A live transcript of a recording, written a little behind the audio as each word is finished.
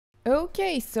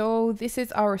Okay, so this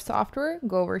is our software.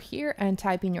 Go over here and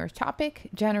type in your topic,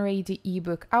 generate the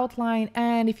ebook outline,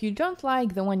 and if you don't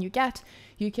like the one you get,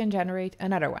 you can generate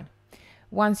another one.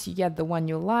 Once you get the one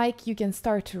you like, you can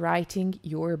start writing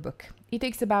your book. It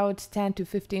takes about 10 to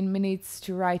 15 minutes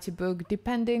to write a book,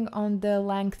 depending on the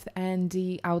length and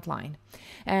the outline.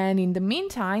 And in the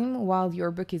meantime, while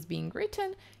your book is being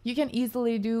written, you can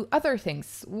easily do other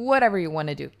things, whatever you want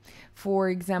to do. For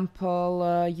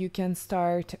example, you can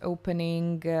start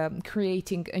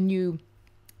creating a new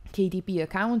KDP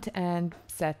account and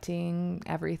setting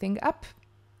everything up.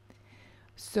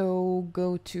 So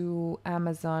go to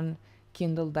Amazon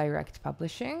Kindle Direct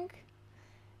Publishing,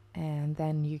 and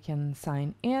then you can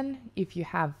sign in if you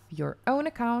have your own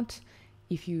account.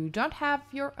 If you don't have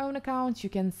your own account, you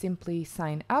can simply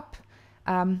sign up.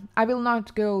 I will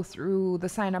not go through the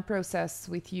sign up process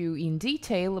with you in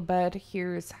detail, but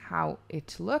here's how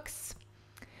it looks.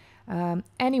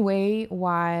 Anyway,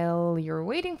 while you're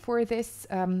waiting for this,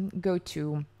 go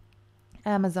to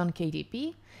Amazon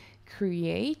KDP,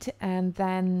 create, and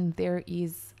then there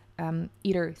is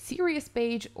either series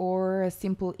page or a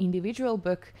simple individual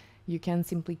book. You can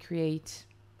simply create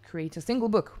a single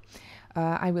book.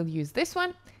 I will use this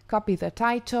one. Copy the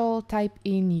title, type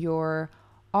in your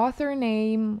author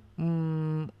name,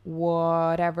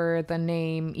 whatever the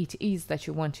name it is that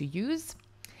you want to use.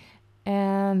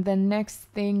 And the next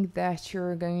thing that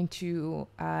you're going to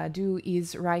do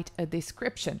is write a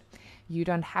description. You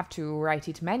don't have to write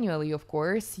it manually, of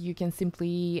course. You can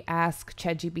simply ask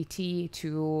ChatGPT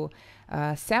to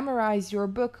summarize your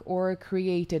book or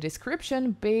create a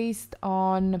description based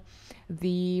on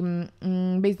the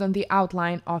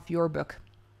outline of your book,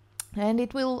 and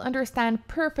it will understand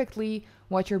perfectly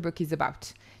what your book is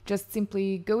about. Just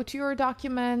simply go to your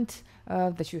document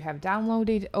that you have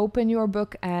downloaded, open your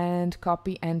book, and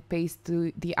copy and paste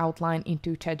the outline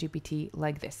into ChatGPT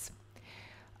like this.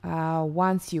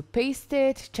 Once you paste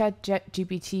it,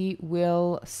 ChatGPT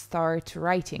will start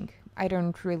writing. I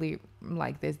don't really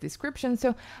like this description,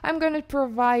 so I'm going to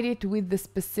provide it with the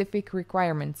specific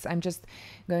requirements. I'm just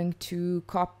going to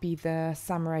copy the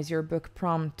summarize your book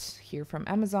prompt here from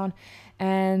Amazon,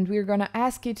 and we're going to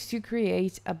ask it to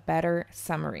create a better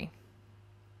summary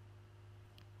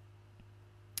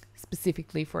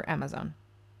specifically for Amazon.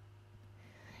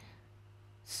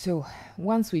 So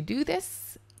once we do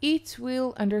this, it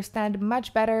will understand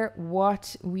much better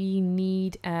what we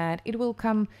need, and it will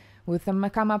come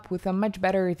up with a much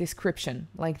better description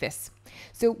like this.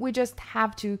 So we just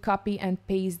have to copy and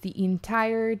paste the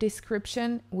entire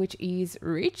description, which is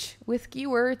rich with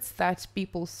keywords that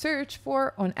people search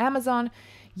for on Amazon.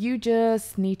 You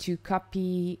just need to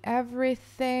copy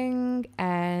everything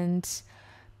and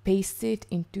paste it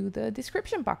into the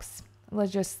description box.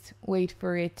 Let's just wait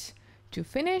for it to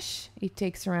finish. It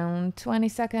takes around 20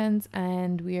 seconds,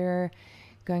 and we're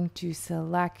going to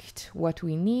select what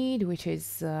we need, which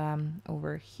is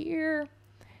over here,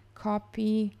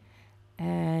 copy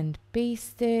and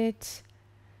paste it.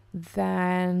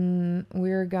 Then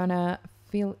we're gonna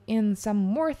fill in some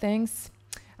more things.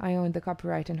 I own the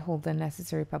copyright and hold the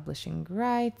necessary publishing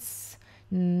rights.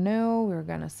 No, we're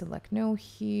gonna select no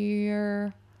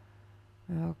here.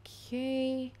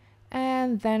 Okay.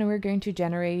 And then we're going to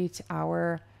generate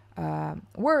our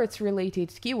keywords related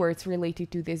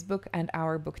to this book and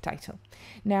our book title.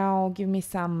 Now give me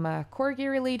some corgi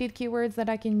related keywords that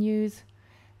I can use.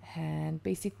 And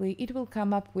basically it will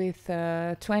come up with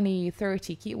 20,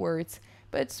 30 keywords,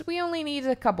 but we only need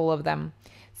a couple of them.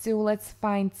 So let's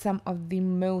find some of the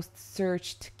most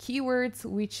searched keywords,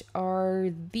 which are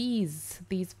these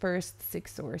first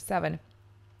 6 or 7.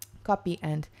 Copy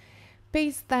and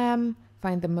paste them.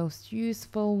 Find the most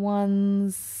useful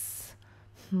ones.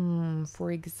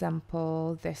 For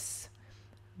example, this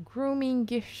grooming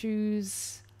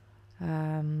issues.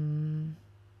 I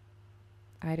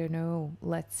don't know.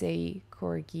 Let's say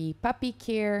corgi puppy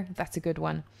care. That's a good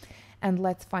one. And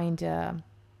let's find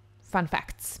fun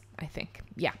facts, I think.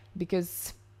 Yeah,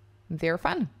 because they're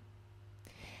fun.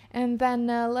 And then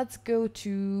let's go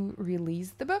to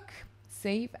release the book,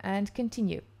 save and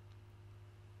continue.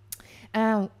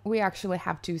 We actually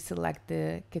have to select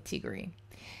the category.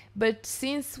 But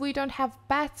since we don't have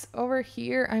pets over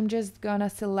here, I'm just gonna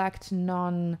select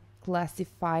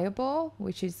non-classifiable,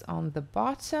 which is on the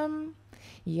bottom.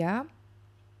 Yeah.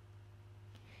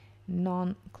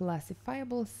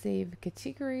 Non-classifiable, save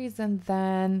categories, and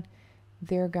then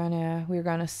we're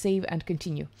gonna save and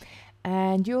continue.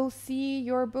 And you'll see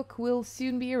your book will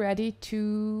soon be ready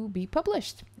to be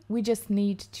published. We just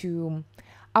need to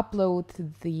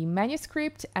upload the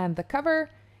manuscript and the cover,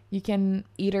 You can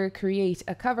either create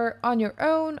a cover on your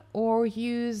own or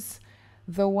use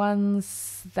the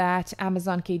ones that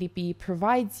Amazon KDP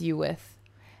provides you with.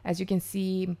 As you can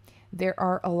see, there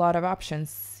are a lot of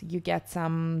options. You get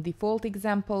some default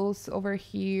examples over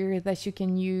here that you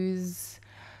can use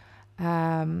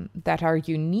that are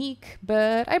unique,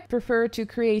 but I prefer to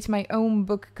create my own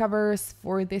book covers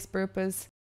for this purpose.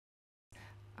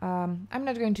 I'm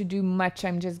not going to do much.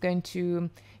 I'm just going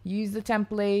to use the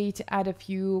template, add a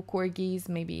few corgis,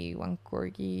 maybe one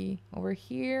corgi over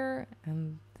here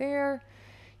and there.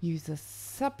 Use a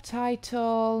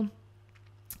subtitle,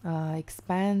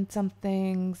 expand some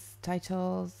things,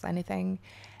 titles, anything,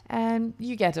 and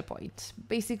you get a point.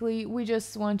 Basically, we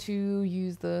just want to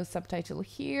use the subtitle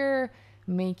here,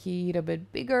 make it a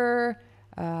bit bigger,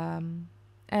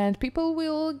 and people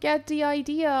will get the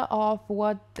idea of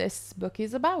what this book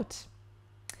is about.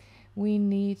 We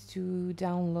need to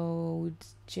download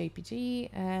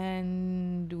JPG,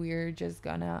 and we're just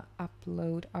gonna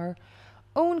upload our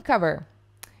own cover.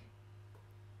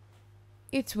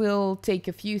 It will take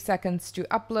a few seconds to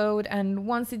upload, and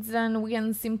once it's done, we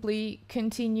can simply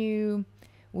continue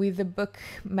with the book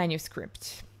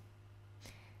manuscript.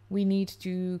 We need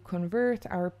to convert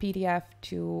our PDF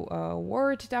to a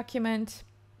Word document.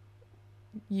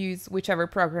 Use whichever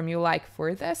program you like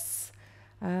for this.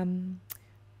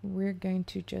 We're going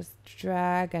to just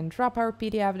drag and drop our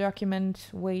PDF document,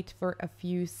 wait for a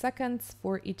few seconds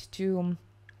for it to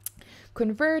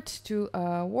convert to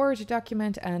a Word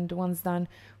document, and once done,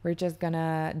 we're just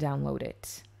gonna download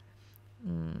it.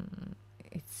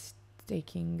 It's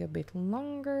taking a bit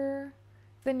longer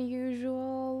than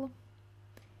usual.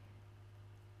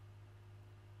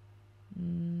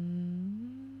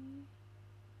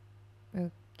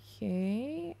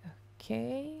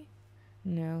 Okay,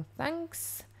 no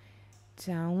thanks.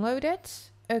 Download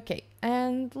it. Okay,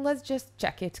 and let's just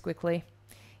check it quickly.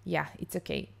 Yeah, it's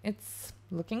okay. It's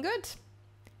looking good.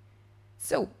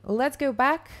 So let's go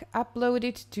back, upload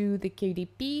it to the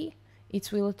KDP.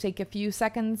 It will take a few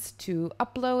seconds to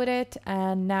upload it,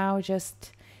 and now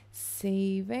just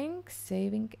saving,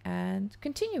 and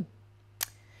continue.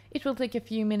 It will take a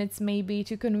few minutes maybe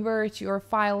to convert your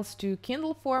files to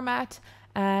Kindle format,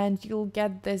 and you'll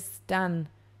get this done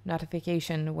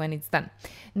notification when it's done.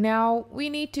 Now we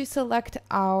need to select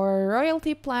our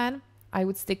royalty plan. I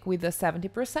would stick with the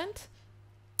 70%.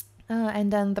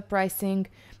 And then the pricing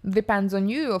depends on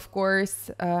you, of course,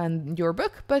 and your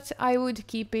book, but I would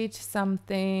keep it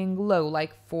something low,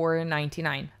 like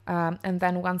 $4.99. And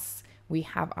then once we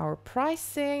have our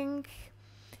pricing,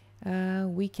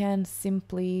 we can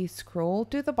simply scroll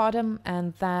to the bottom,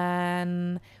 and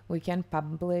then we can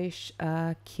publish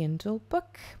a Kindle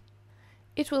book.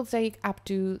 It will take up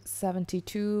to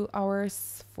 72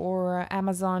 hours for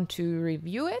Amazon to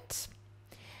review it.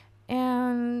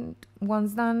 And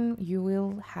once done, you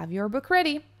will have your book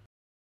ready.